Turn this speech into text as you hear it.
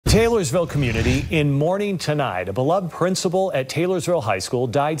Taylorsville community in mourning tonight. A beloved principal at Taylorsville High School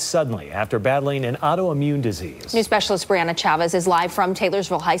died suddenly after battling an autoimmune disease. News specialist Brianna Chavez is live from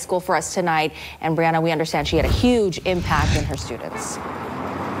Taylorsville High School for us tonight. And Brianna, we understand she had a huge impact in her students.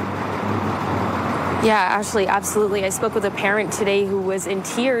 Yeah, Ashley, absolutely. I spoke with a parent today who was in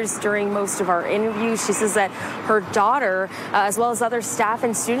tears during most of our interview. She says that her daughter, as well as other staff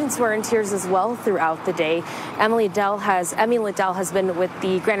and students, were in tears as well throughout the day. Emmy Liddell has been with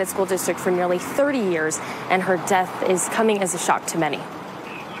the Granite School District for nearly 30 years, and her death is coming as a shock to many.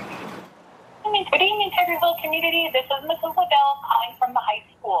 Good evening, Taylorsville community. This is Mrs. Liddell calling from the high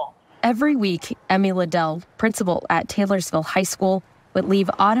school. Every week, Emmy Liddell, principal at Taylorsville High School, would leave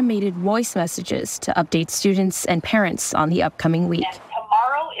automated voice messages to update students and parents on the upcoming week. And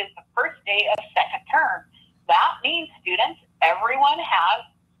tomorrow is the first day of second term. That means, students, everyone has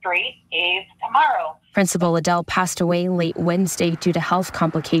straight A's tomorrow. Principal Liddell passed away late Wednesday due to health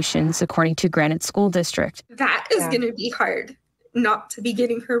complications, according to Granite School District. That is going to be hard, not to be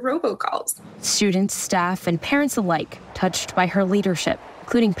getting her robocalls. Students, staff, and parents alike touched by her leadership,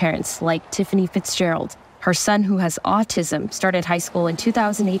 including parents like Tiffany Fitzgerald. Her son, who has autism, started high school in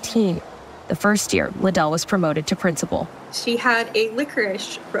 2018. The first year, Liddell was promoted to principal. She had a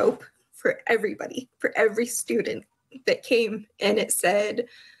licorice rope for everybody, for every student that came, and it said,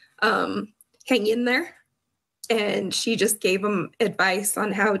 hang in there. And she just gave them advice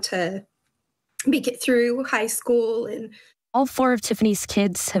on how to make it through high school. And all four of Tiffany's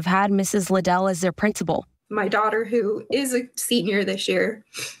kids have had Mrs. Liddell as their principal. My daughter, who is a senior this year,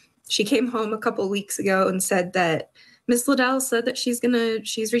 she came home a couple weeks ago and said that Miss Liddell said that she's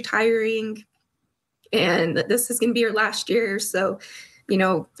retiring and that this is gonna be her last year. So, you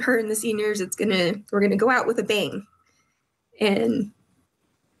know, her and the seniors, we're gonna go out with a bang. And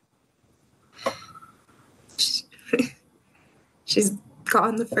she's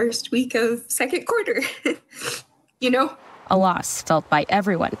gone the first week of second quarter, you know? A loss felt by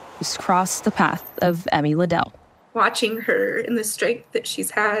everyone who's crossed the path of Emmy Liddell. Watching her and the strength that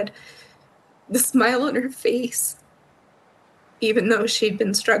she's had, the smile on her face, even though she'd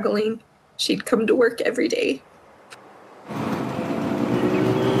been struggling, she'd come to work every day.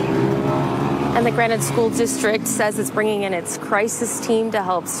 And the Granite School District says it's bringing in its crisis team to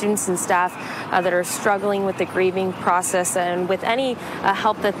help students and staff that are struggling with the grieving process and with any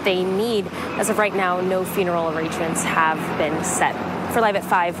help that they need. As of right now, no funeral arrangements have been set. For Live at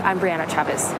 5, I'm Brianna Chavez.